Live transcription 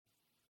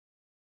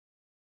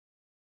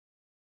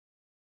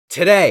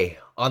Today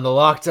on the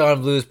Locked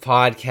On Blues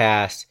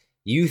podcast,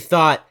 you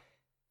thought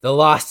the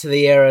loss to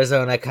the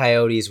Arizona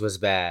Coyotes was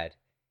bad.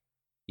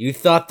 You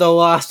thought the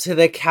loss to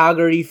the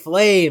Calgary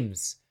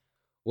Flames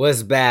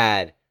was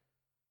bad.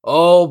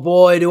 Oh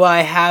boy, do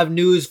I have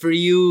news for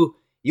you.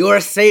 Your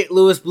St.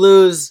 Louis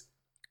Blues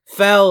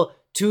fell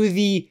to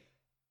the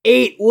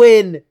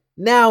 8-win,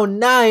 now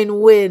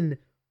 9-win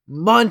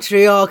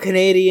Montreal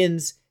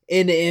Canadiens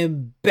in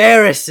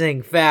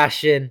embarrassing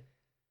fashion.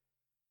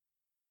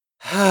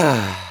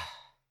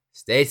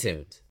 Stay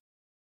tuned.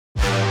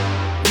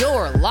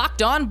 You're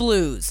Locked On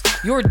Blues,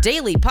 your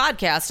daily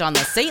podcast on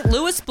the St.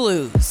 Louis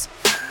Blues.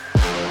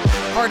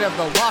 Part of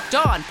the Locked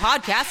On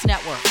Podcast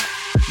Network.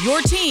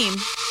 Your team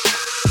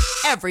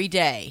every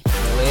day.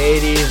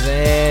 Ladies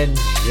and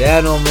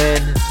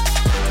gentlemen,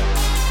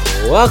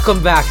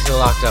 welcome back to the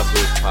Locked On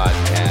Blues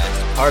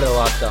podcast, part of the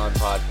Locked On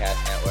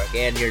Podcast Network,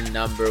 and your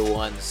number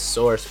one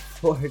source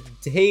for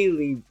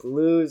daily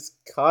Blues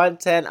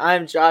content.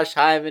 I'm Josh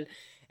Hyman,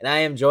 and I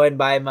am joined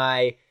by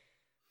my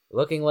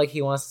looking like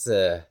he wants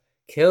to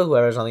kill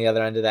whoever's on the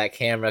other end of that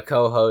camera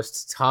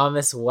co-host,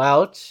 Thomas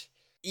Welch.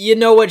 You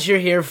know what you're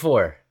here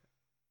for.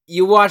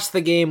 You watched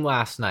the game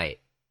last night.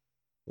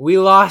 We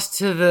lost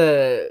to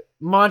the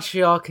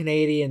Montreal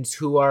Canadiens,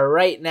 who are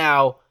right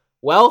now,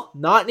 well,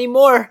 not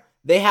anymore.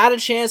 They had a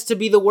chance to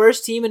be the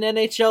worst team in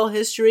NHL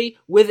history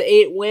with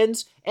 8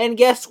 wins, and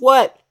guess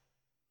what?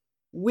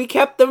 We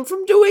kept them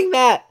from doing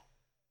that.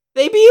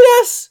 They beat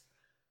us.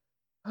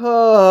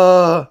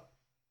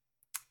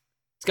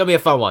 It's going to be a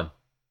fun one.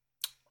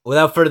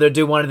 Without further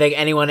ado, I want to thank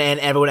anyone and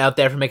everyone out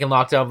there for making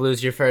Locked On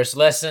Blues your first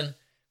listen,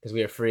 because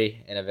we are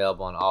free and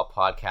available on all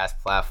podcast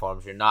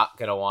platforms. You're not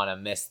going to want to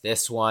miss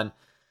this one.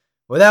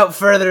 Without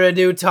further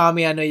ado,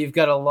 Tommy, I know you've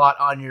got a lot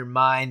on your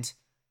mind.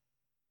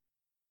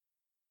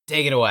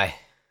 Take it away.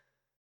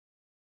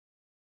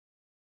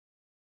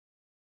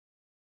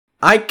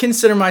 I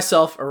consider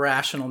myself a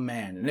rational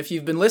man, and if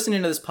you've been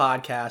listening to this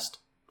podcast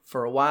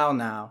for a while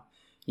now,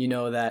 you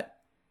know that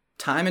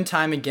time and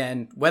time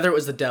again, whether it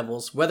was the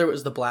Devils, whether it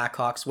was the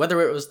Blackhawks,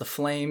 whether it was the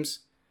Flames,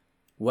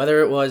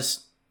 whether it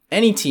was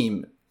any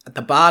team at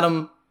the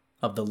bottom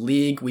of the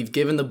league, we've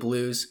given the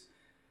Blues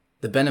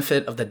the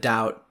benefit of the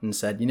doubt and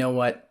said, you know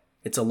what,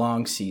 it's a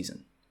long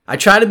season. I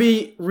try to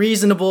be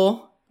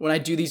reasonable when I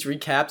do these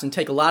recaps and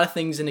take a lot of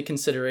things into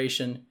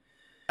consideration.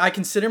 I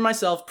consider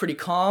myself a pretty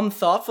calm,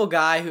 thoughtful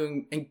guy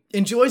who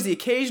enjoys the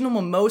occasional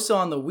mimosa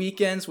on the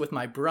weekends with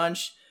my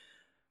brunch.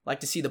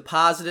 Like to see the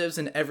positives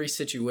in every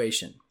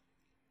situation.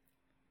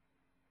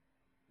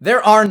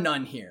 There are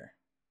none here.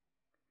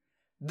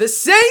 The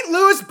St.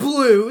 Louis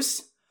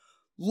Blues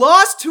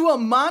lost to a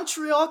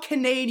Montreal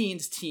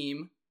Canadiens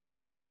team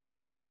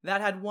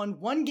that had won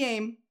one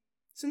game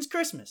since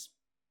Christmas.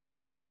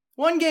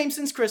 One game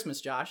since Christmas,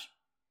 Josh.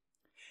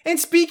 And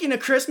speaking of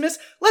Christmas,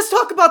 let's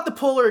talk about the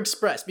Polar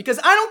Express, because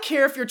I don't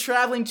care if you're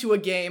traveling to a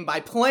game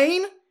by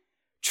plane,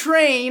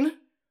 train,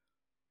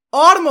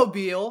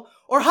 automobile,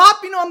 or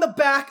hopping on the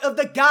back of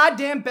the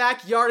goddamn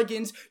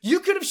backyardigans. You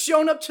could have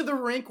shown up to the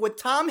rink with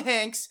Tom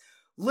Hanks,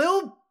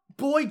 Lil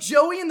Boy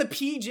Joey in the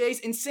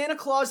PJs, and Santa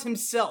Claus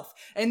himself,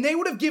 and they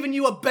would have given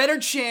you a better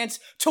chance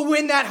to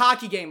win that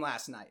hockey game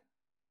last night.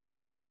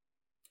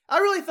 I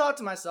really thought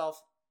to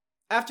myself,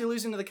 after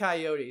losing to the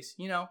Coyotes,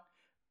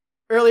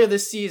 earlier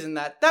this season,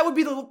 that would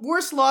be the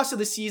worst loss of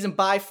the season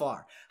by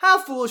far. How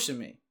foolish of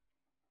me.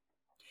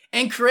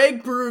 And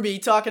Craig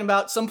Berube talking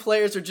about some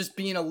players are just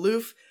being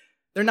aloof.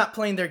 They're not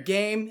playing their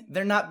game.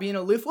 They're not being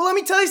aloof. Well, let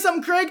me tell you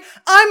something, Craig.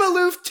 I'm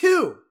aloof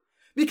too.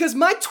 Because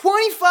my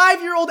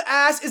 25-year-old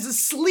ass is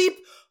asleep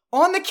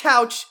on the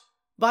couch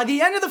by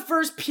the end of the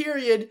first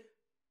period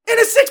in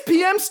a 6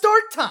 p.m.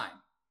 start time.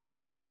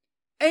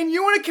 And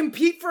you want to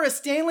compete for a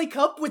Stanley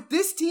Cup with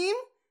this team?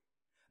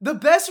 The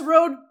best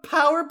road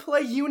power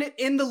play unit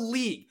in the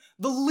league.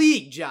 The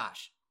league,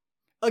 Josh.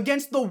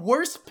 Against the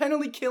worst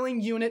penalty killing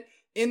unit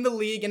in the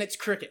league, and it's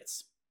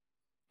Crickets.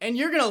 And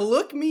you're going to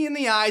look me in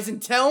the eyes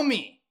and tell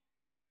me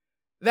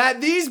that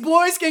these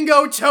boys can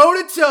go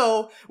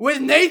toe-to-toe with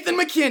Nathan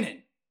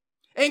MacKinnon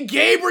and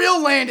Gabriel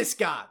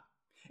Landeskog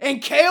and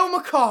Cale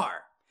Makar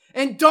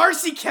and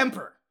Darcy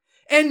Kemper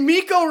and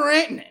Mikko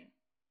Rantanen.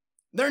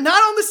 They're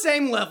not on the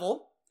same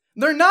level.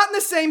 They're not in the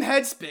same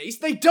headspace.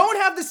 They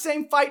don't have the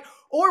same fight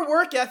or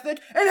work ethic.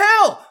 And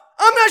hell,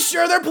 I'm not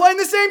sure they're playing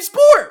the same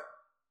sport.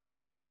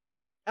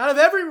 Out of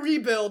every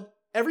rebuild,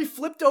 every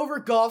flipped over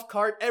golf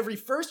cart, every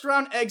first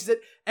round exit,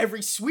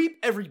 every sweep,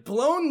 every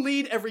blown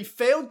lead, every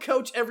failed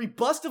coach, every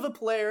bust of a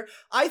player,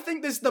 I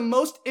think this is the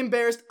most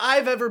embarrassed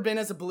I've ever been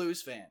as a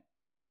Blues fan.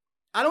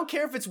 I don't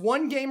care if it's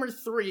one game or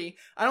 3.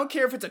 I don't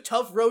care if it's a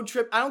tough road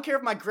trip. I don't care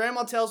if my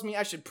grandma tells me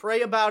I should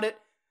pray about it.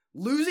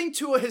 Losing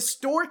to a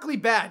historically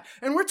bad,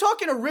 and we're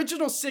talking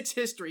original 6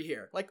 history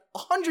here, like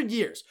 100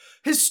 years,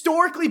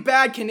 historically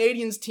bad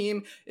Canadiens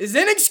team is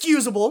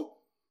inexcusable,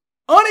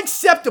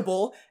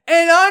 unacceptable,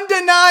 and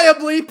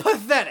undeniably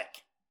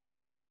pathetic.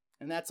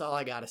 And that's all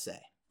I gotta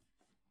say.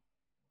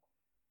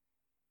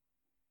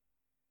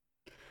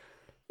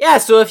 Yeah,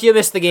 so if you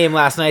missed the game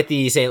last night,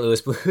 the St.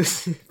 Louis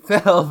Blues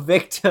fell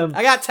victim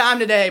I got time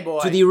today,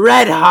 boy. to the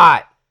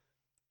red-hot,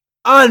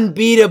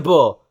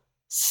 unbeatable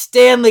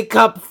Stanley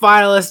Cup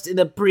finalist in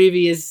the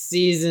previous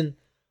season,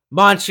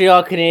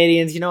 Montreal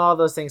Canadiens. You know, all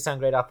those things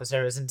sound great off the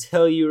surface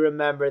until you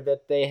remember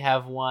that they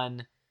have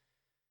won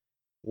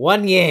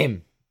one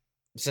game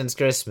since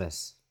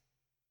Christmas.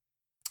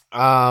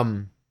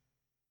 Look,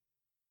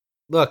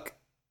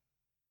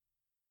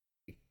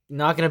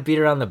 not gonna beat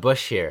around the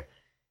bush here.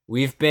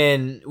 We've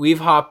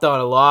hopped on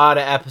a lot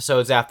of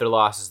episodes after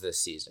losses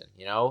this season,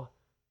 you know?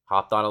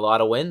 Hopped on a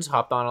lot of wins,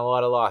 hopped on a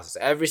lot of losses.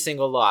 Every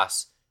single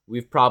loss,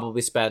 we've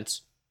probably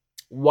spent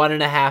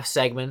 1.5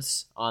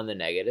 segments on the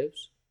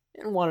negatives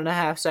and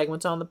 1.5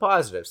 segments on the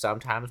positives.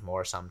 Sometimes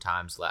more,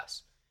 sometimes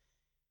less.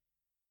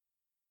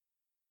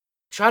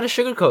 Try to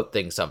sugarcoat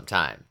things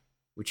sometime.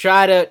 We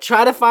try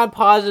to find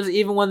positives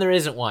even when there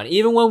isn't one.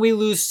 Even when we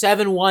lose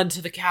 7-1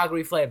 to the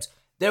Calgary Flames,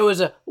 there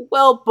was a,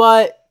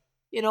 but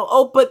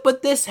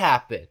this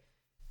happened.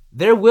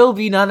 There will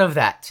be none of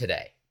that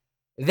today.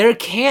 There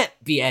can't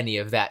be any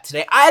of that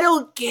today. I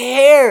don't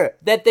care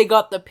that they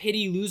got the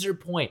pity loser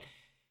point.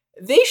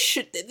 They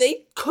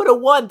could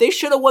have won. They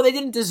should have won. They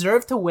didn't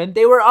deserve to win.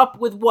 They were up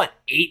with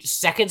 8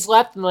 seconds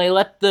left, and they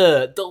let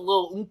the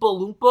little Oompa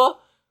Loompa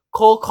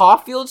Cole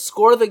Caulfield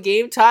score the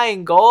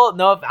game-tying goal.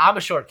 No, I'm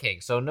a short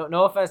king, so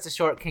no offense to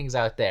short kings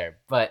out there,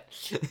 but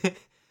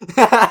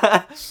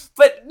but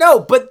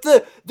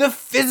the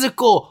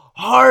physical,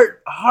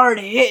 hard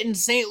hitting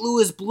St.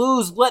 Louis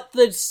Blues let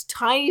the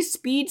tiny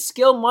speed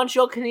skill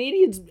Montreal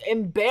Canadiens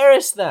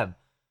embarrass them.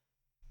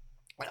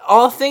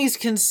 All things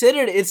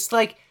considered, it's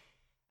like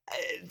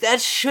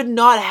that should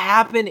not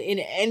happen in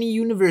any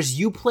universe.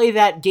 You play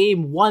that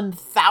game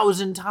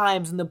 1,000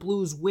 times and the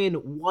Blues win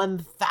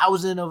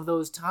 1,000 of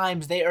those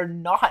times. They are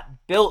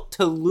not built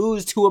to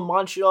lose to a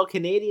Montreal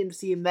Canadiens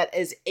team that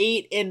is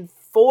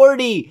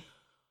 8-40.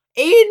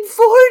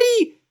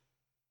 8-40!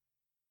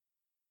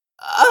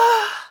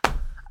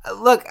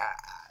 Look,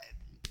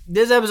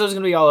 this episode is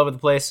going to be all over the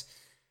place.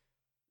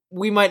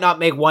 We might not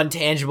make one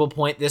tangible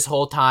point this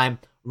whole time.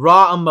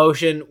 Raw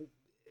emotion.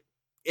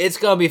 It's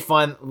going to be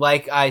fun,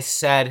 like I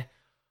said.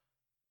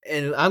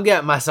 And I'm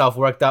getting myself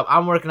worked up.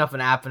 I'm working up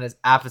an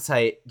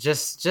appetite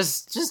just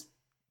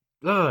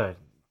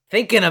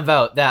thinking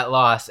about that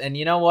loss. And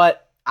you know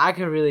what? I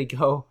could really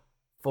go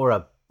for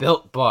a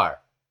Built Bar.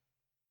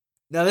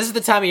 Now, this is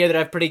the time of year that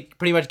I've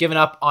pretty much given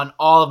up on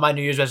all of my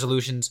New Year's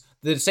resolutions.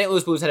 The St.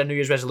 Louis Blues had a New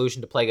Year's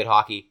resolution to play good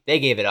hockey. They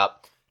gave it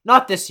up.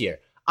 Not this year.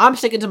 I'm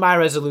sticking to my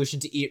resolution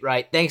to eat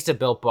right, thanks to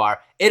Built Bar.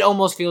 It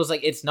almost feels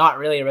like it's not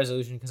really a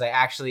resolution because I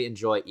actually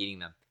enjoy eating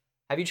them.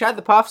 Have you tried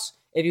the Puffs?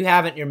 If you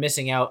haven't, you're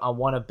missing out on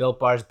one of Built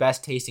Bar's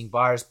best tasting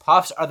bars.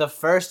 Puffs are the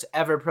first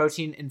ever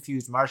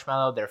protein-infused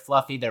marshmallow. They're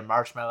fluffy, they're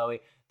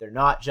marshmallowy. They're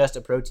not just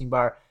a protein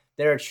bar.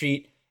 They're a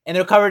treat, and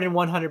they're covered in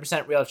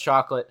 100% real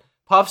chocolate.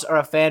 Puffs are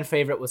a fan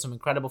favorite with some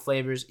incredible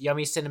flavors.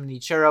 Yummy cinnamony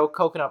churro,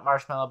 coconut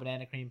marshmallow,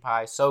 banana cream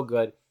pie. So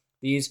good.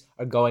 These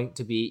are going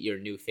to be your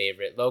new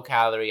favorite. Low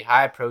calorie,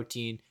 high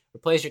protein.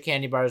 Replace your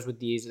candy bars with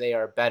these. They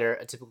are better.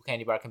 A typical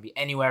candy bar can be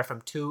anywhere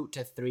from 200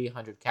 to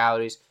 300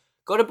 calories.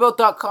 Go to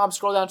Built.com,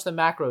 scroll down to the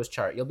macros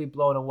chart. You'll be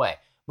blown away.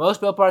 Most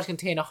Built Bars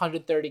contain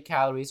 130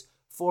 calories,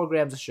 4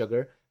 grams of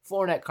sugar,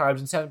 4 net carbs,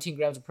 and 17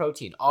 grams of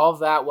protein. All of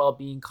that while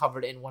being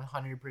covered in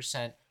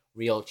 100%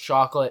 real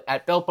chocolate.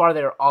 At Built Bar,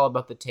 they're all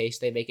about the taste.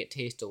 They make it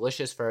taste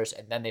delicious first,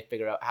 and then they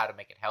figure out how to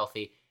make it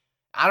healthy.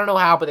 I don't know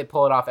how, but they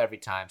pull it off every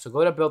time. So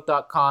go to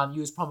Built.com,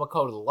 use promo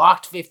code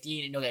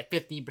LOCKED15, and you'll get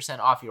 15%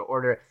 off your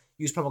order.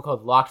 Use promo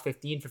code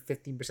LOCKED15 for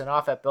 15%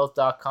 off at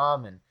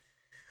Built.com, and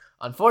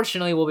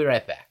unfortunately, we'll be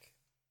right back.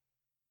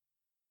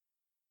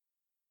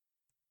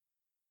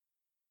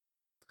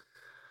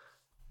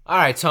 All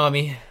right,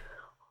 Tommy,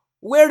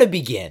 where to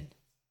begin?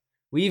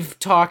 We've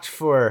talked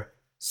for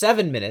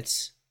 7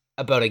 minutes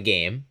about a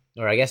game,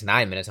 or I guess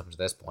 9 minutes up to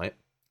this point,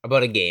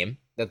 about a game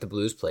that the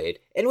Blues played,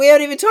 and we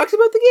haven't even talked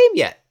about the game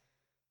yet.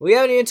 We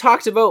haven't even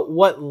talked about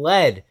what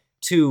led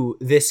to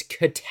this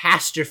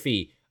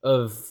catastrophe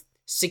of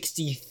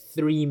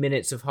 63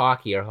 minutes of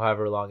hockey, or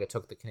however long it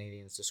took the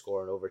Canadiens to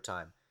score in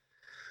overtime.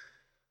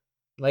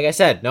 Like I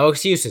said, no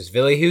excuses.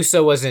 Ville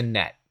Husso was in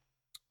net.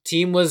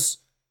 Team was,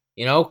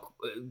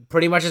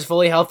 pretty much as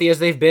fully healthy as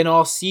they've been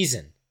all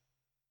season.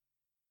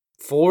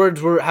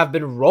 Forwards have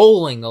been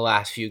rolling the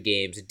last few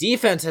games.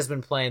 Defense has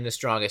been playing the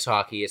strongest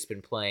hockey it's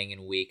been playing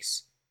in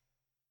weeks.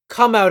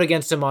 Come out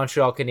against a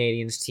Montreal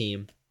Canadiens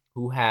team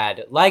who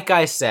had, like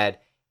I said,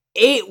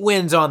 8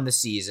 wins on the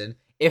season.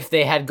 If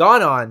they had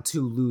gone on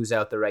to lose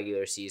out the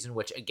regular season,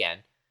 which again,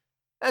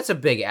 that's a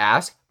big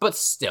ask, but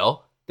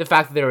still, the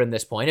fact that they were in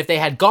this point, if they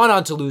had gone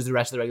on to lose the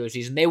rest of the regular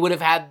season, they would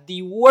have had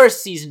the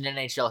worst season in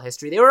NHL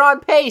history. They were on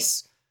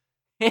pace.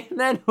 And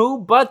then who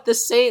but the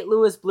St.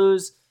 Louis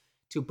Blues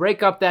to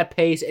break up that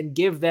pace and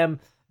give them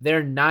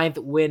their 9th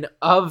win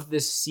of the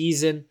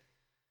season?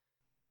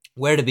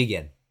 Where to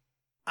begin?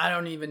 I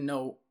don't even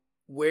know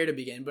where to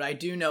begin, but I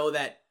do know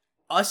that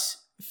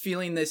us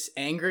feeling this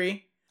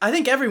angry, I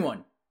think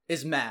everyone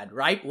is mad,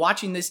 right?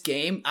 Watching this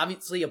game,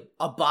 obviously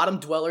a bottom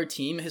dweller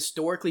team, a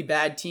historically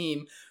bad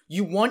team.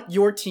 You want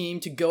your team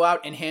to go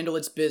out and handle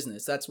its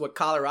business. That's what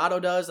Colorado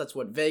does. That's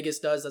what Vegas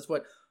does. That's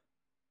what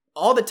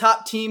all the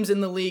top teams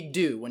in the league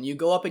do. When you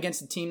go up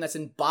against a team that's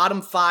in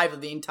bottom 5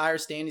 of the entire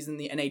standings in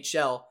the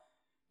NHL,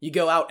 you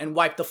go out and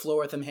wipe the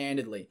floor with them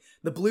handedly.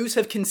 The Blues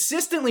have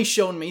consistently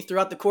shown me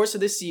throughout the course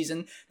of this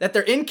season that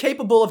they're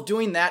incapable of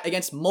doing that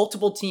against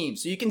multiple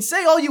teams. So you can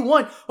say all you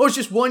want, oh, it's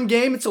just one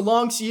game, it's a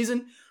long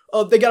season,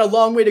 oh, they got a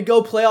long way to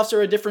go, playoffs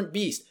are a different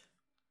beast.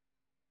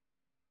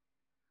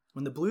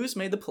 When the Blues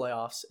made the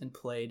playoffs and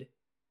played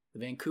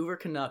the Vancouver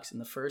Canucks in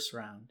the first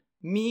round,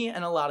 me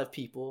and a lot of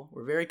people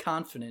were very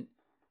confident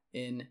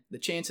in the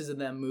chances of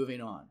them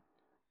moving on.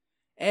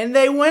 And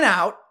they went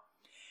out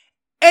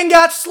and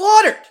got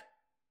slaughtered.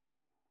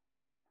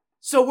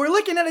 So we're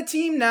looking at a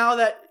team now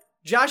that,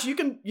 Josh, you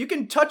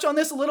can touch on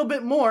this a little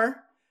bit more,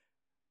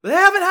 but they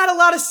haven't had a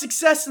lot of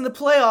success in the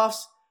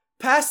playoffs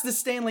past the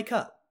Stanley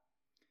Cup.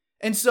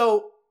 And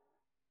so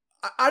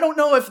I don't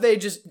know if they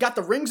just got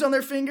the rings on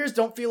their fingers,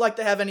 don't feel like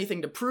they have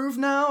anything to prove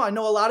now. I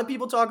know a lot of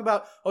people talk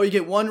about, oh, you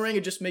get one ring,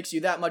 it just makes you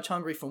that much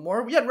hungry for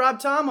more. We had Rob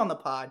Tom on the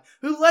pod,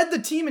 who led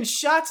the team in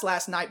shots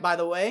last night, by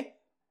the way.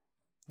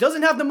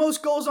 Doesn't have the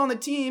most goals on the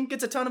team,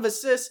 gets a ton of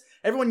assists.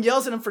 Everyone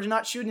yells at him for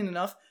not shooting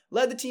enough.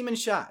 Led the team in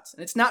shots.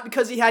 And it's not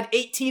because he had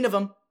 18 of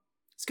them.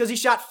 It's because he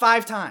shot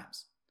 5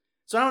 times.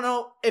 So I don't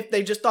know if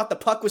they just thought the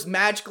puck was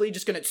magically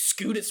just going to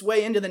scoot its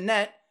way into the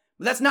net.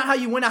 But that's not how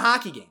you win a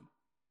hockey game.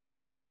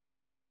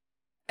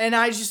 And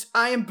I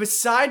am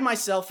beside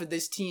myself at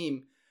this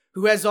team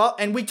who has all,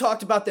 and we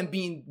talked about them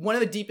being one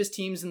of the deepest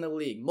teams in the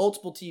league.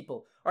 Multiple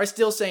people are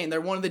still saying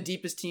they're one of the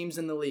deepest teams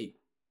in the league.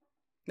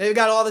 They've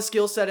got all the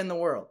skill set in the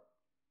world.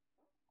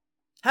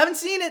 Haven't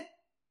seen it.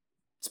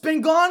 It's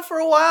been gone for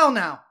a while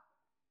now.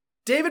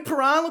 David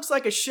Perron looks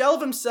like a shell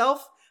of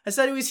himself. I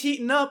said he was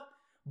heating up.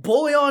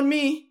 Bully on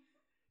me.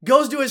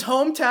 Goes to his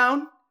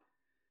hometown.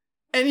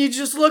 And he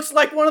just looks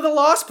like one of the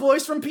Lost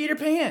Boys from Peter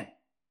Pan.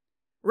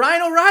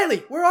 Ryan O'Reilly,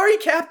 where are you,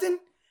 Captain?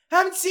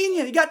 Haven't seen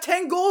you. You got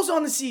 10 goals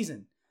on the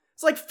season.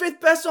 It's like 5th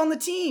best on the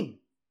team.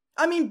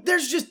 I mean,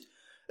 there's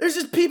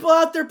just people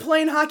out there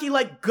playing hockey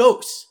like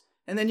ghosts.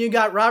 And then you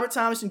got Robert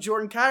Thomas and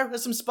Jordan Kyrou.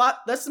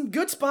 That's some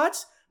good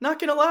spots. Not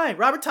gonna lie.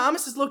 Robert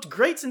Thomas has looked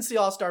great since the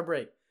All-Star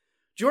break.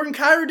 Jordan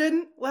Kyrou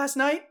didn't last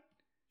night.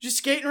 Just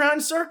skating around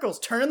in circles,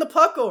 turning the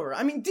puck over.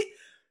 I mean,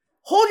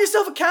 hold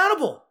yourself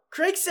accountable.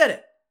 Craig said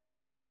it.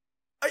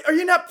 Are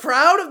you not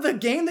proud of the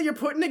game that you're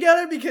putting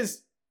together?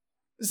 Because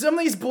some of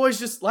these boys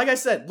just, like I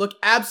said, look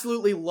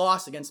absolutely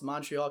lost against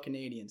Montreal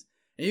Canadiens.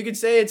 And you could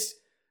say it's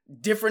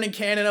different in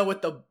Canada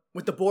with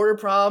the border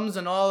problems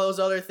and all those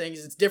other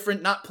things. It's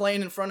different not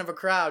playing in front of a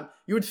crowd.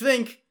 You would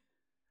think,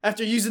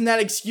 after using that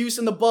excuse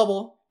in the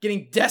bubble,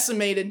 getting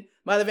decimated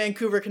by the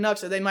Vancouver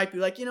Canucks, that they might be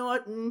like, you know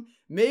what,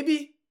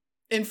 maybe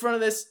in front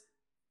of this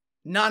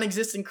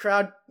non-existent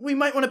crowd, we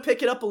might want to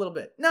pick it up a little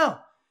bit. No,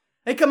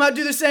 they come out and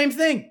do the same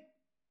thing.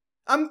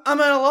 I'm at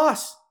a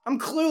loss. I'm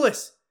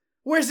clueless.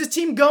 Where's this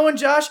team going,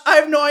 Josh? I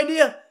have no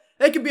idea.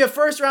 They could be a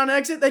first-round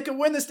exit. They could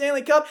win the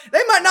Stanley Cup.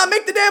 They might not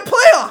make the damn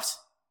playoffs.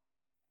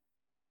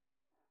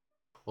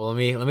 Well,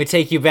 let me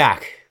take you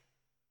back.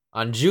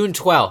 On June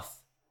 12th,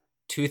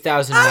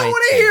 2019. I don't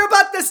want to hear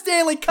about the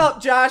Stanley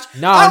Cup, Josh.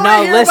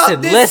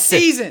 Listen.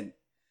 Season.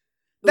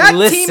 That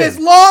team is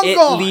long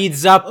gone. It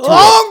leads up to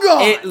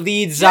gone. It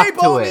leads up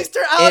to it.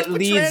 Alex It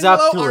leads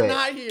up to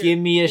not it. here. Give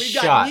me a We've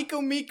shot. got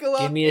Nico Mikkola.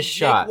 Give me a and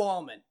shot. Jake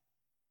Wallman.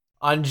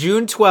 On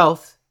June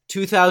 12th,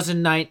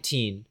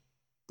 2019,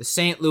 the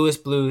St. Louis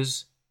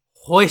Blues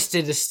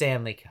hoisted the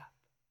Stanley Cup.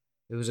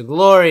 It was a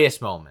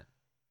glorious moment.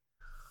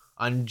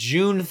 On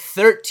June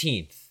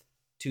 13th,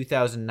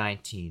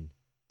 2019,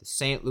 the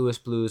St. Louis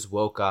Blues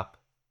woke up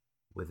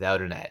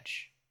without an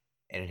edge,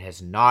 and it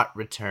has not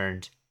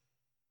returned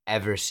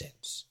ever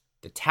since.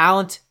 The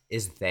talent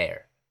is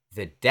there.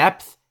 The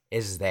depth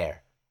is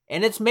there.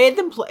 And it's made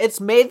them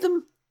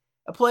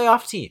a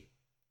playoff team.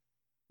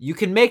 You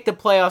can make the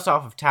playoffs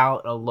off of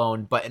talent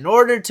alone, but in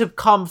order to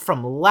come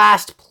from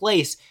last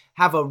place,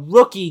 have a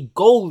rookie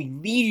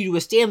goalie lead you to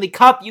a Stanley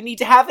Cup, you need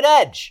to have an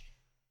edge.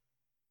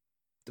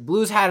 The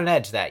Blues had an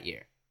edge that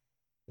year.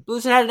 The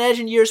Blues had an edge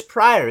in years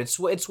prior. It's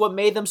what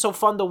made them so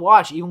fun to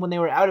watch. Even when they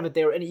were out of it,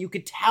 they were in it. You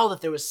could tell that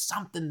there was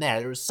something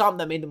there. There was something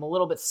that made them a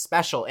little bit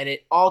special, and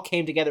it all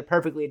came together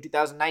perfectly in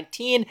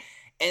 2019,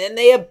 and then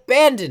they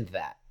abandoned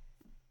that.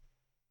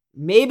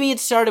 Maybe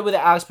it started with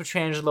Alex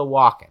Pietrangelo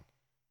walking.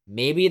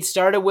 Maybe it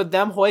started with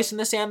them hoisting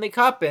the Stanley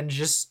Cup and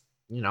just,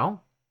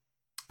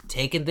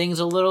 taking things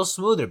a little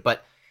smoother.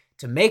 But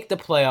to make the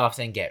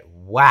playoffs and get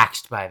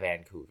waxed by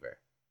Vancouver,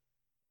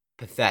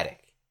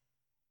 pathetic.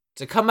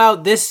 To come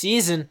out this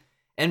season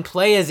and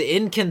play as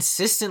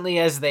inconsistently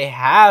as they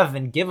have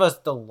and give us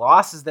the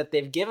losses that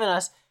they've given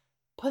us,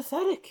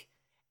 pathetic.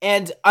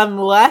 And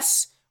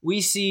unless we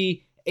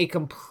see a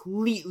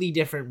completely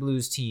different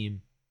Blues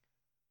team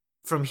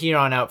from here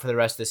on out for the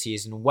rest of the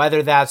season,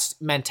 whether that's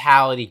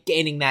mentality,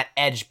 gaining that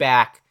edge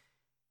back,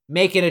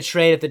 making a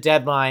trade at the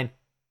deadline,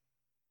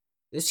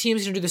 This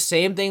team's going to do the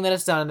same thing that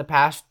it's done in the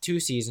past 2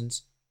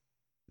 seasons.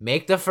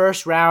 Make the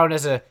first round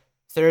as a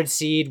 3rd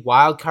seed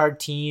wild card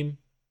team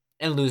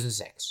and lose in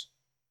 6.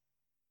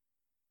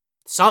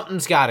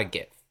 Something's got to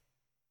give.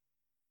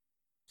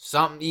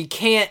 You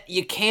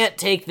can't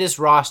take this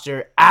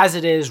roster as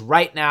it is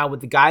right now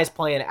with the guys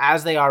playing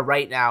as they are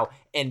right now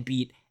and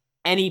beat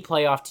any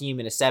playoff team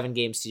in a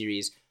 7-game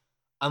series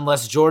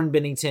unless Jordan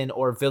Binnington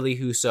or Ville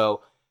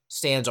Husso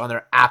stands on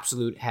their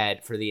absolute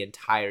head for the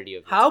entirety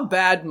of the How team.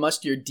 bad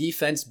must your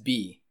defense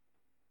be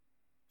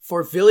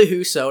for Ville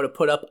Husso to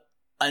put up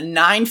a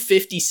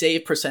 950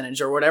 save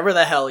percentage or whatever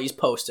the hell he's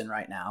posting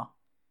right now,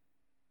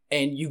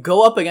 and you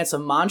go up against a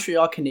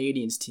Montreal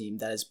Canadiens team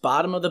that is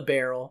bottom of the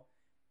barrel,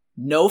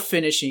 no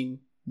finishing,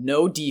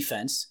 no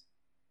defense,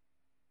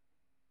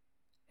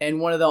 and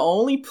one of the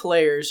only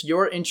players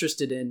you're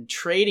interested in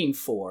trading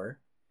for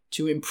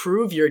to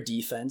improve your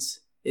defense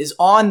is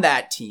on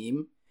that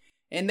team,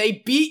 and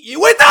they beat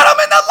you without him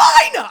in the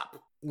lineup?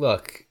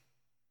 Look,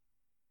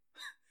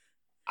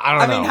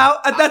 I don't know.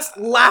 I mean, that's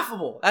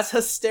laughable. That's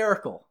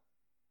hysterical.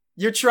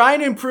 You're trying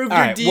to improve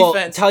your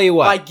defense tell you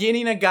what. by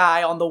getting a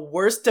guy on the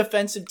worst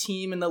defensive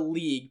team in the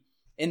league,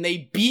 and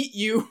they beat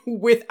you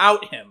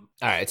without him.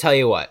 All right, tell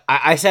you what.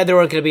 I said there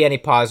weren't going to be any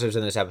positives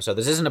in this episode.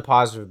 This isn't a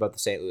positive about the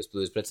St. Louis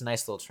Blues, but it's a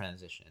nice little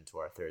transition into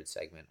our 3rd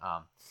segment.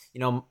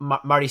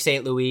 Marty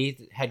St.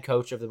 Louis, head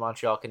coach of the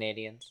Montreal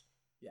Canadiens.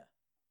 Yeah.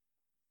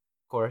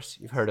 Of course,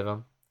 you've heard of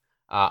him.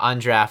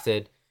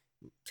 Undrafted,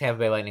 Tampa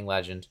Bay Lightning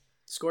legend.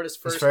 Scored his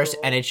first goal.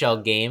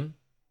 NHL game.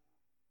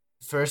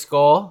 First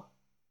goal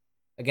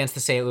against the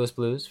St. Louis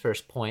Blues.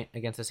 First point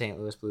against the St.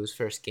 Louis Blues.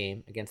 First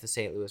game against the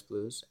St. Louis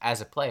Blues as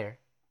a player.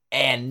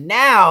 And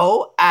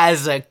now,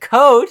 as a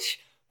coach,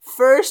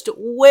 first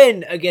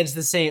win against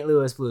the St.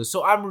 Louis Blues.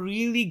 So I'm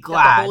really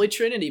glad the Holy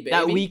Trinity, baby,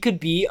 that we could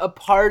be a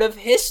part of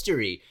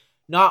history.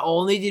 Not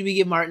only did we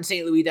give Martin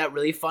St. Louis that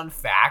really fun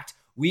fact,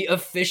 we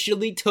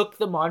officially took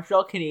the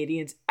Montreal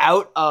Canadiens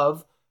out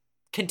of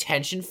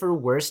contention for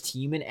worst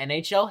team in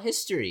NHL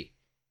history.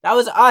 That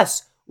was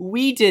us.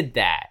 We did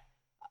that.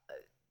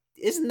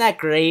 Isn't that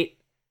great?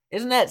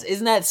 Isn't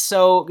that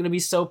so going to be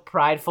so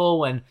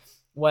prideful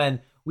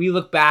when we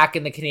look back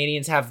and the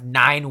Canadiens have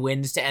 9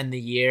 wins to end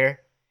the year,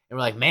 and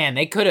we're like, man,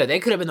 they could have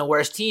been the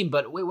worst team,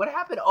 but wait, what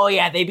happened? Oh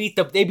yeah, they beat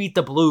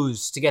the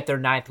Blues to get their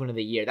 9th win of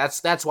the year.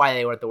 That's why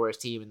they weren't the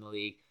worst team in the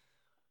league.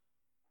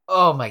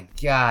 Oh my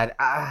God!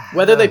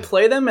 Whether they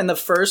play them in the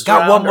first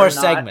got round one more or not,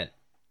 segment.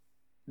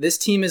 This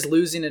team is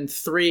losing in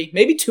 3,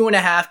 maybe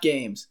 2.5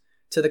 games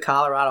to the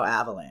Colorado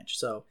Avalanche.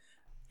 So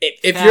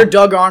if you're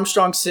Doug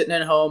Armstrong sitting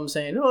at home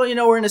saying, oh,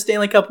 we're in a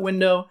Stanley Cup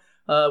window.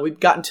 We've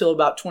got until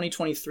about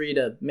 2023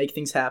 to make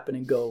things happen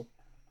and go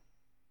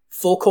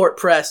full court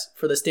press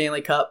for the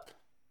Stanley Cup.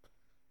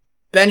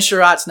 Ben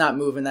Sherratt's not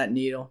moving that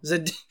needle.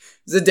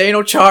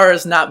 Zdeno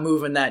Chara's not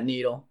moving that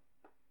needle.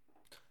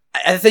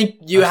 I think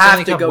you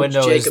have to go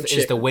Jacob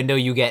is the window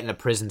you get in a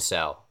prison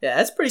cell. Yeah,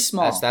 that's pretty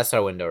small. That's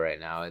our window right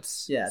now.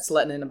 It's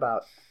letting in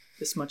about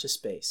this much of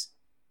space.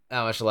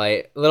 Not much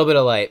light. A little bit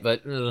of light,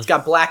 but it's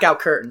got blackout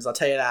curtains, I'll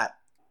tell you that.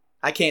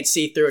 I can't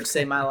see through it to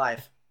save my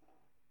life.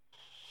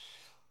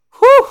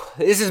 Whew,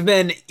 this has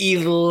been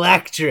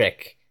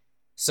electric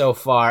so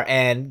far,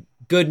 and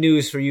good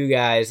news for you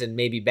guys, and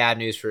maybe bad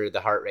news for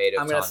the heart rate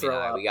of Tommy and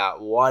I. We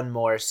got one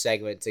more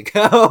segment to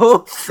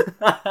go.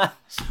 And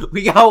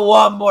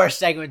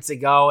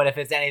if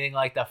it's anything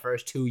like the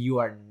first 2, you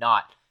are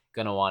not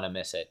going to want to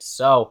miss it.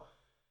 So,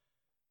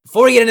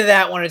 before we get into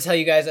that, I want to tell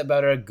you guys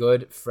about our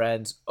good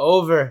friends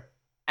over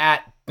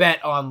at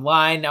Bet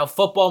Online. Now,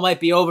 football might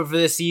be over for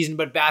this season,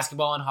 but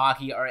basketball and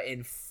hockey are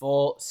in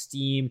full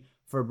steam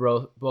for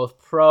both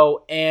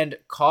pro and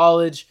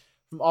college.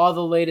 From all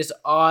the latest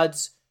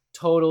odds,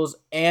 totals,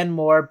 and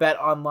more, Bet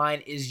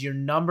Online is your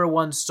number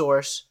one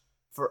source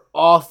for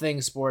all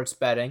things sports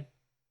betting.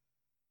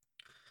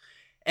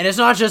 And it's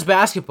not just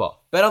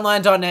basketball.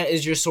 BetOnline.net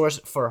is your source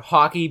for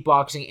hockey,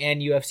 boxing,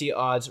 and UFC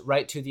odds,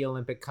 right to the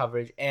Olympic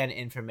coverage and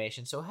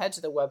information. So head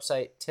to the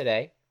website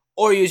today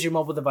or use your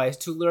mobile device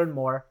to learn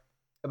more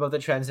about the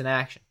trends in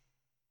action.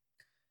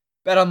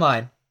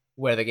 BetOnline,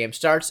 where the game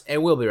starts,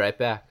 and we'll be right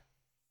back.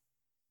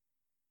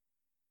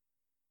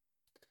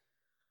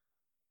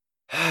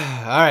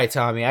 All right,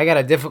 Tommy, I got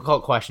a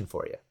difficult question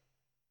for you.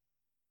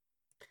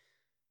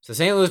 So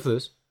St. Louis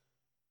Blues,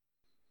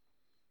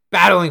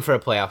 battling for a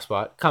playoff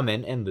spot, come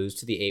in and lose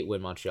to the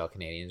 8-win Montreal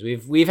Canadiens.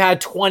 We've had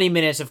 20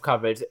 minutes of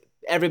coverage.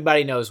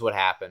 Everybody knows what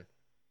happened.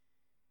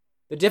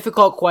 The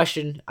difficult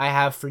question I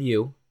have for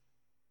you,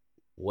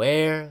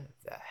 where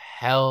the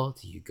hell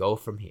do you go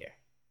from here?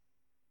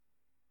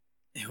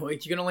 You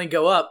can only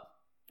go up.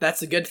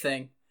 That's a good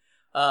thing.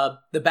 The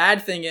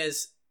bad thing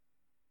is,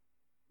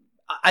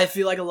 I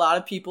feel like a lot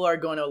of people are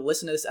going to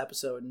listen to this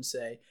episode and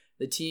say,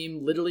 the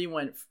team literally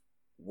went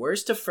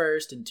worst to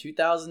first in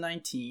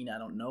 2019. I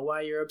don't know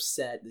why you're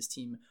upset. This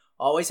team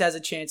always has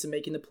a chance of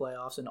making the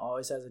playoffs and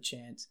always has a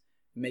chance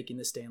of making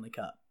the Stanley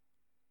Cup.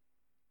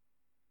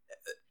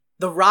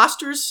 The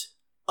rosters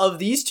of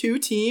these two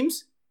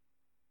teams,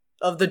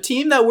 of the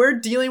team that we're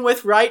dealing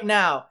with right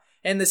now,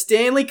 and the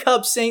Stanley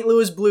Cup St.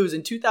 Louis Blues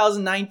in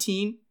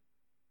 2019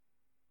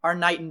 are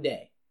night and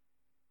day.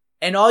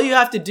 And all you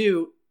have to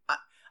do,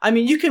 I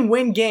mean, you can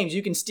win games,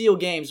 you can steal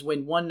games,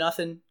 win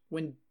 1-0,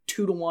 win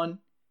 2-1.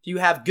 If you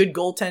have good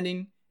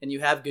goaltending and you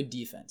have good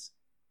defense.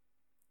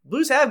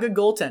 Blues have good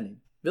goaltending.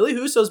 Ville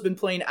Husso's been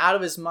playing out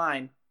of his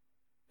mind.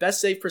 Best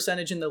save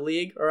percentage in the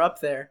league, or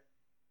up there.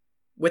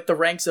 With the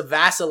ranks of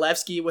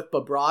Vasilevsky, with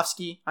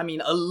Bobrovsky. I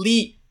mean,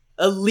 elite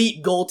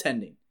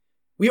goaltending.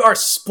 We are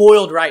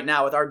spoiled right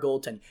now with our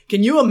goaltending.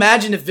 Can you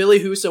imagine if Ville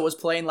Husso was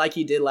playing like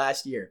he did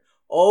last year?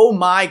 Oh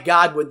my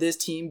God, would this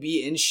team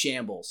be in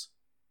shambles.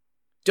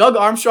 Doug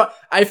Armstrong,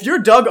 if you're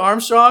Doug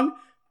Armstrong,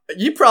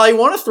 you probably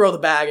want to throw the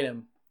bag at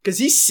him. Because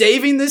he's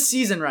saving this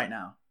season right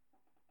now.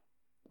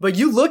 But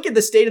you look at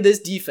the state of this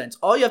defense,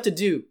 all you have to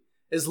do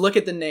is look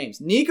at the names.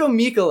 Nico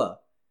Mikkola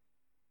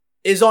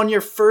is on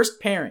your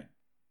first pairing.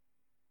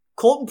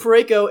 Colton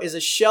Parayko is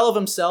a shell of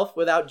himself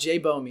without Jay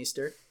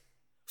Bouwmeester.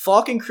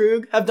 Falk and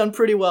Krug have done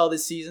pretty well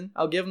this season.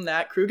 I'll give him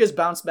that. Krug has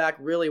bounced back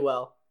really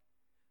well.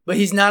 But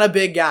he's not a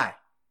big guy.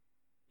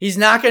 He's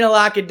not going to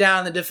lock it down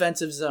in the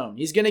defensive zone.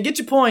 He's going to get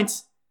you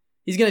points.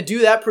 He's going to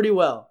do that pretty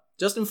well.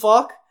 Justin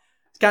Falk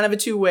is kind of a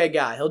two-way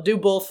guy. He'll do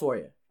both for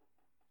you.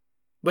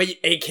 But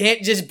it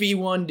can't just be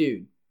one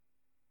dude.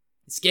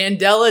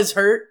 Scandella is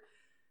hurt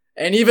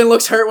and even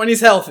looks hurt when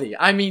he's healthy.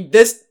 I mean,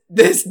 this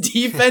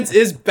defense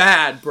is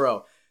bad,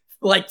 bro.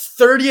 Like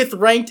 30th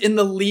ranked in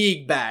the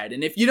league bad.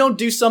 And if you don't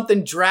do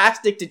something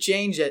drastic to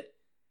change it,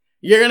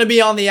 you're going to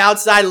be on the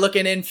outside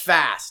looking in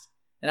fast.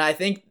 And I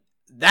think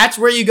that's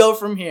where you go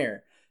from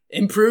here.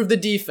 Improve the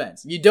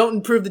defense. You don't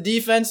improve the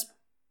defense,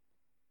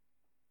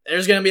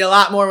 there's going to be a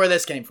lot more where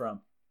this came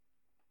from.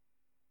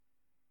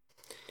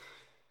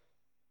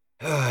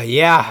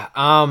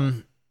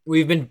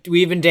 We've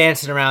been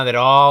dancing around it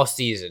all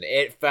season.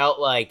 It felt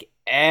like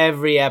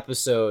every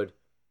episode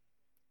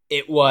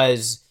it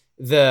was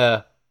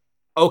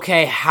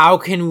okay, how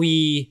can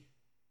we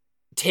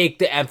take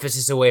the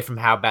emphasis away from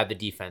how bad the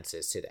defense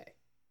is today?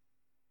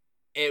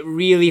 It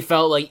really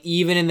felt like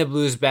even in the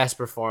Blues' best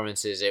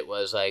performances, it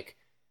was like,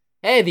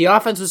 hey, the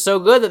offense was so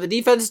good that the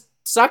defense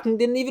sucked and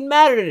didn't even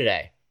matter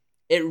today.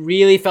 It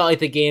really felt like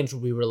the games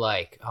where we were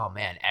like, oh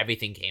man,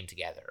 everything came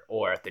together.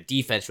 Or if the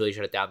defense really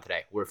shut it down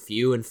today, we're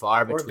few and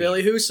far between. Or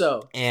Ville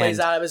Husso plays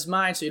out of his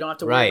mind so you don't have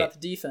to worry about the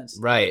defense.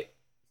 Right.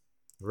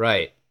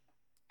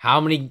 How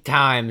many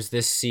times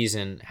this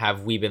season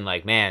have we been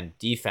like, man,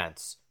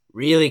 defense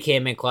really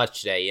came in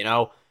clutch today, you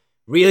know?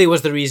 Really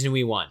was the reason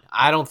we won.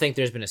 I don't think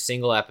there's been a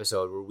single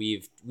episode where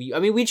we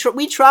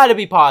try to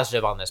be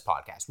positive on this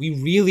podcast.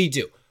 We really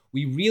do.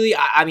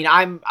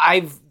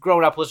 I've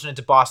grown up listening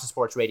to Boston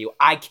Sports Radio.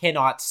 I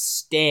cannot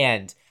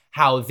stand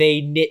how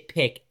they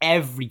nitpick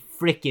every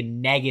freaking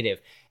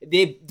negative.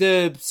 The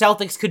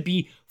Celtics could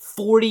be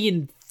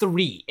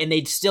 40-3 and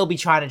they'd still be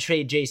trying to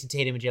trade Jason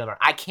Tatum and Jaylen Brown.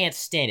 I can't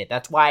stand it.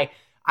 That's why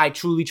I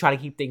truly try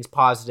to keep things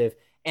positive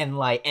and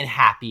light and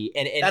happy.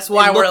 And that's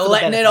why we're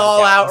letting it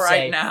all out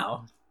right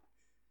now.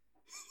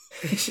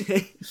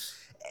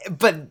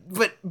 but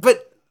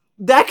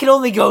that can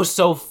only go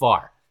so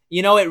far.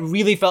 You know, it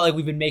really felt like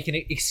we've been making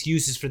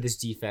excuses for this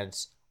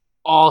defense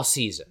all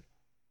season.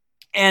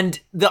 And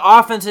the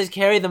offense has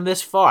carried them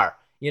this far.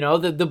 You know,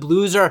 the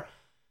Blues are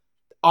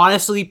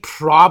honestly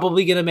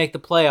probably going to make the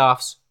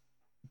playoffs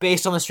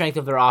based on the strength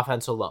of their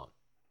offense alone.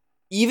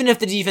 Even if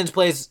the defense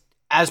plays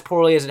as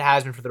poorly as it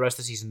has been for the rest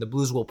of the season, the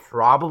Blues will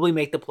probably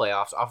make the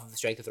playoffs off of the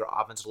strength of their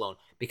offense alone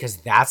because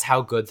that's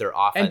how good their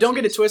offense is. And don't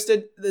get it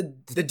twisted,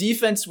 the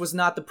defense was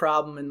not the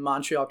problem in the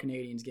Montreal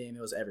Canadiens game.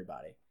 It was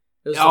everybody.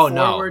 It was the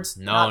forwards,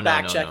 not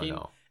back-checking.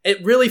 No.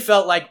 It really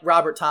felt like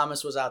Robert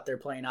Thomas was out there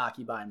playing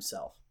hockey by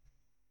himself.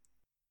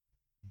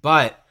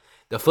 But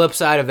the flip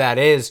side of that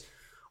is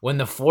when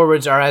the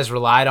forwards are as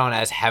relied on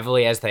as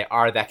heavily as they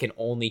are, that can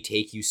only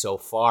take you so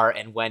far.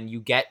 And when you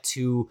get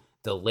to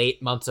the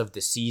late months of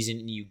the season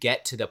and you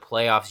get to the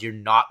playoffs, you're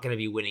not going to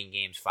be winning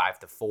games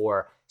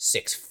 5-4,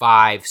 6-5,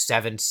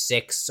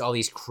 7-6, all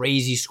these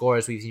crazy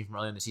scores we've seen from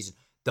earlier in the season.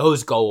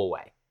 Those go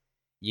away.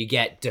 You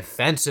get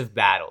defensive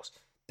battles.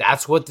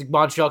 That's what the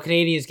Montreal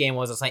Canadiens game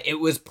was last night. It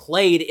was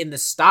played in the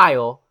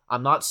style,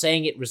 I'm not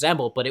saying it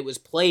resembled, but it was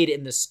played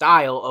in the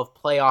style of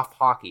playoff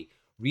hockey.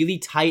 Really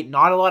tight,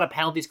 not a lot of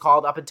penalties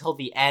called up until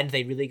the end.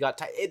 They really got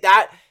tight.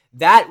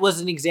 That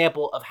was an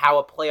example of how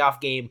a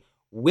playoff game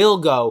will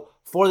go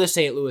for the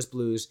St. Louis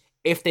Blues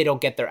if they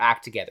don't get their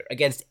act together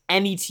against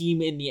any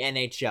team in the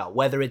NHL,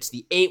 whether it's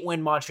the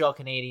 8-win Montreal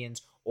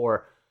Canadiens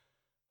or,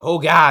 oh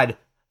God,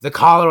 the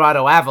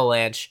Colorado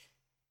Avalanche.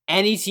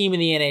 Any team in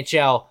the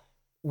NHL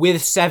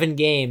with 7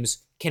 games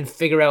can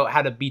figure out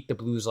how to beat the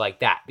Blues like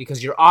that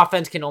because your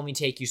offense can only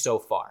take you so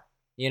far,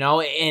 you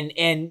know?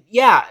 And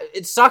yeah,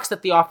 it sucks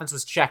that the offense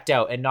was checked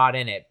out and not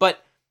in it,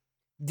 but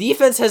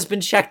defense has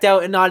been checked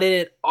out and not in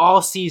it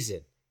all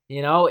season.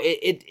 You know,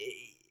 it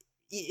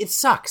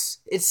sucks.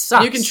 It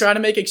sucks. You can try to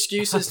make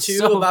excuses too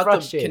so about the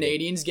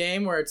Canadiens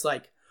game where it's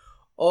like,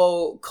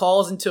 oh,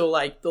 calls until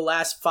like the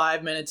last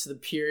 5 minutes of the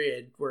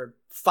period were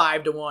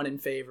 5-1 in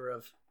favor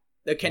of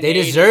The They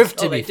deserve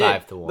to be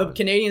 5-1. The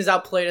Canadians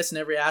outplayed us in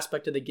every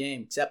aspect of the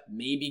game, except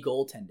maybe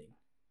goaltending.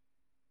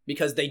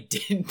 Because they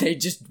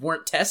just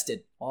weren't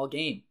tested all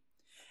game.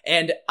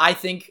 And I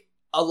think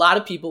a lot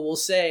of people will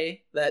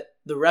say that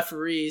the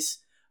referees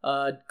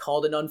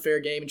called an unfair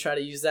game and try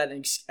to use that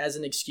as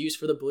an excuse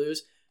for the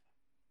Blues.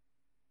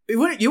 You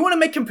want to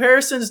make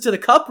comparisons to the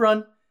Cup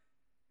run?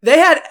 They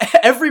had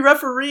every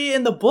referee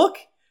in the book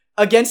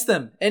against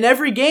them in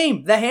every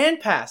game. The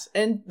hand pass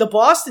and the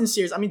Boston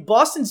series. I mean,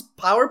 Boston's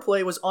power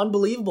play was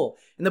unbelievable,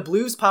 and the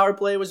Blues' power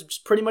play was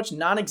pretty much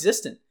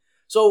non-existent.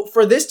 So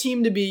for this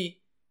team to be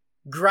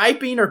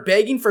griping or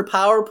begging for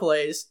power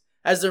plays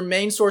as their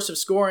main source of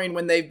scoring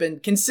when they've been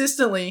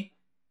consistently,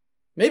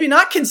 maybe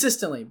not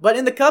consistently, but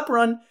in the Cup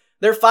run,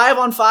 their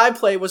 5-on-5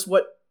 play was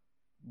what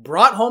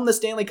brought home the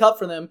Stanley Cup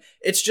for them.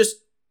 It's just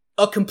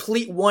a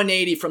complete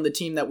 180 from the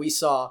team that we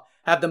saw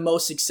have the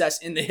most success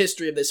in the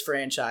history of this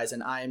franchise,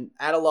 and I'm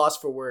at a loss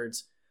for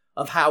words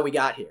of how we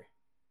got here.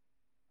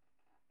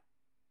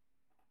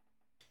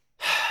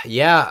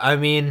 Yeah, I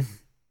mean,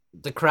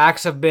 the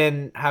cracks have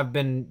been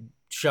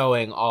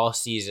showing all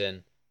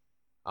season.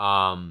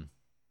 And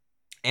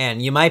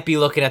you might be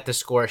looking at the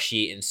score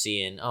sheet and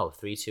seeing,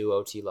 3-2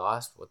 OT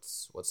loss.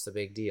 What's the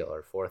big deal?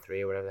 Or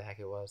 4-3 or whatever the heck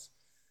it was.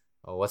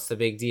 Oh, what's the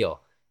big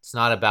deal? It's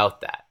not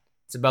about that.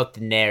 It's about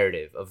the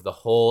narrative of the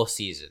whole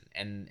season.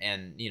 And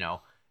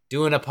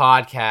doing a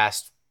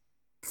podcast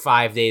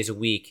 5 days a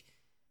week,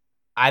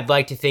 I'd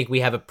like to think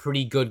we have a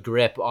pretty good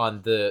grip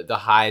on the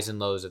highs and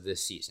lows of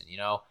this season.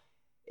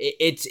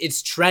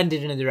 It's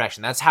trended in a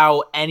direction. That's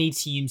how any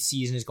team's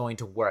season is going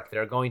to work.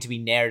 There are going to be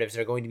narratives.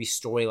 There are going to be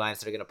storylines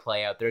that are going to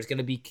play out. There's going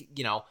to be,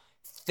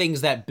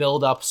 things that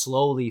build up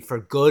slowly for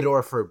good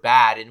or for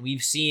bad. And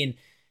we've seen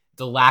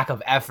the lack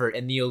of effort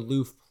and the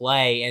aloof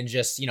play and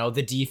just,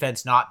 the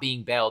defense not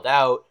being bailed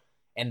out.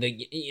 And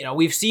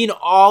we've seen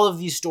all of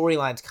these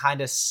storylines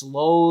kind of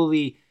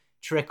slowly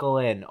trickle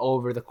in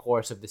over the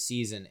course of the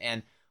season.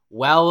 And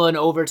an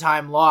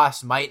overtime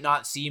loss might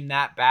not seem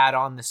that bad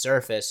on the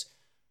surface.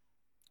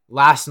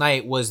 Last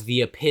night was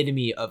the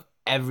epitome of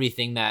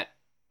everything that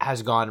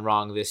has gone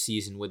wrong this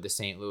season with the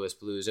St. Louis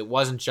Blues. It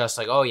wasn't just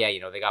like,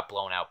 they got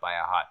blown out by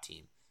a hot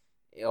team.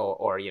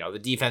 Or the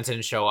defense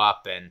didn't show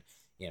up and,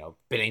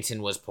 Binnington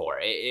was poor.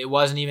 It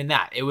wasn't even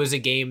that. It was a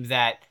game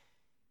that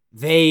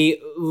they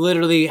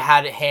literally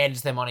had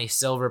handed them on a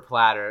silver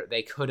platter.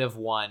 They could have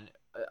won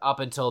up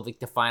until the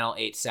final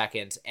 8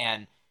 seconds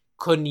and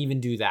couldn't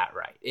even do that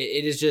right.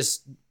 It is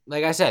just,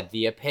 like I said,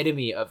 the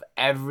epitome of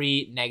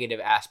every negative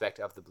aspect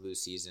of the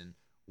Blues season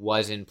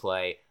was in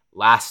play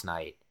last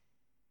night.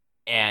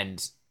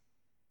 And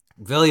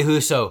Ville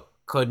Husso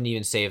couldn't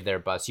even save their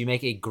butts. You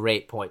make a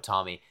great point,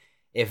 Tommy.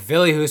 If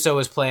Ville Husso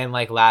was playing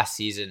like last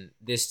season,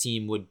 this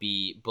team would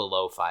be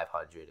below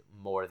 500,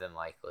 more than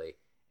likely.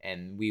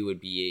 And we would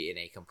be in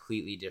a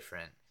completely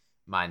different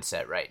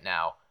mindset right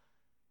now.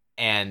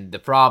 And the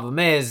problem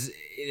is,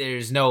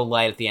 there's no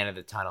light at the end of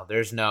the tunnel.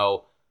 There's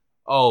no,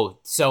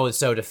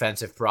 so-and-so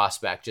defensive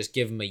prospect. Just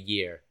give him a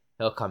year.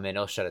 He'll come in.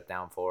 He'll shut it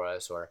down for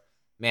us. Or,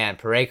 man,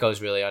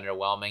 Parayko's really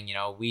underwhelming.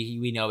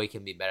 We know he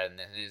can be better than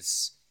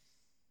this.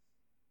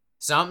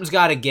 Something's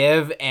got to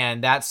give,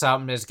 and that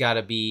something has got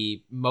to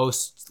be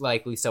most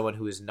likely someone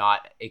who is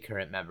not a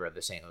current member of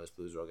the St. Louis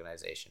Blues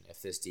organization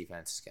if this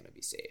defense is going to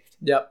be saved.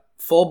 Yep.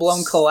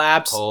 Full-blown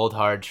collapse. Cold,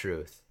 hard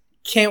truth.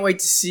 Can't wait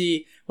to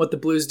see what the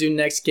Blues do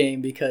next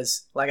game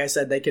because, like I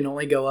said, they can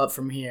only go up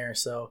from here.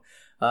 So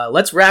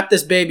let's wrap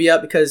this baby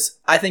up because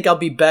I think I'll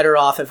be better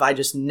off if I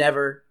just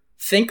never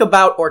think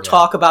about or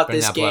talk about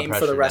this game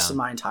for the rest of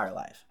my entire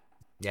life.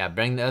 Yeah,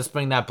 let's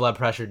bring that blood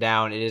pressure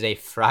down. It is a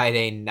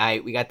Friday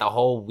night. We got the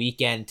whole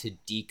weekend to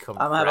decompress.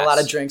 I'm going to have a lot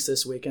of drinks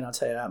this weekend, I'll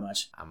tell you that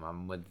much.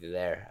 I'm with you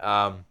there.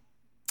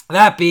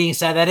 That being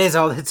said, that is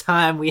all the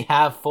time we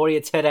have for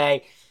you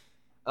today.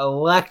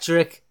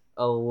 Electric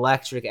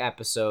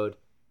episode,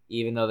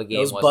 even though the game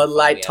wasn't Those Bud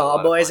Light fun.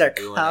 tall boys are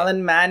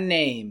calling my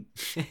name.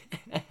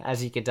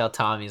 As you can tell,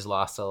 Tommy's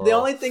lost a little. The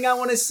only thing I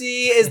want to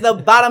see is the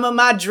bottom of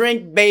my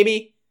drink,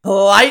 baby.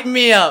 Light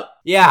me up.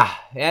 Yeah,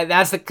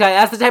 that's the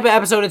type of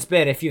episode it's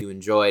been. If you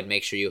enjoyed,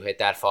 make sure you hit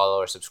that follow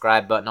or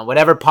subscribe button on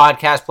whatever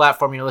podcast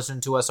platform you're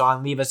listening to us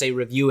on. Leave us a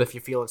review if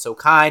you're feeling so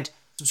kind.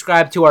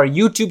 Subscribe to our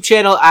YouTube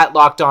channel at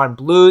Locked On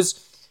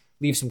Blues.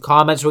 Leave some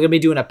comments. We're going to be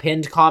doing a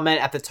pinned comment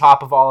at the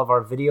top of all of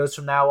our videos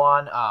from now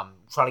on.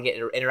 Trying to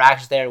get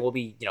interactions there. We'll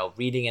be,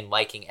 reading and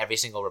liking every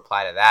single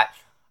reply to that.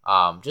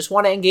 Just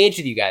want to engage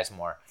with you guys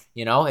more.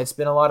 It's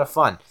been a lot of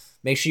fun.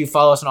 Make sure you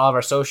follow us on all of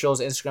our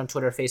socials, Instagram,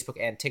 Twitter, Facebook,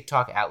 and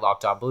TikTok at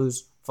Locked On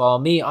Blues. Follow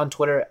me on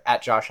Twitter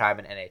at Josh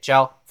Hyman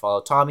NHL.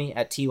 Follow Tommy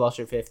at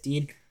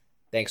TWelcher15.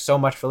 Thanks so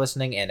much for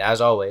listening, and as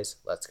always,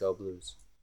 let's go Blues.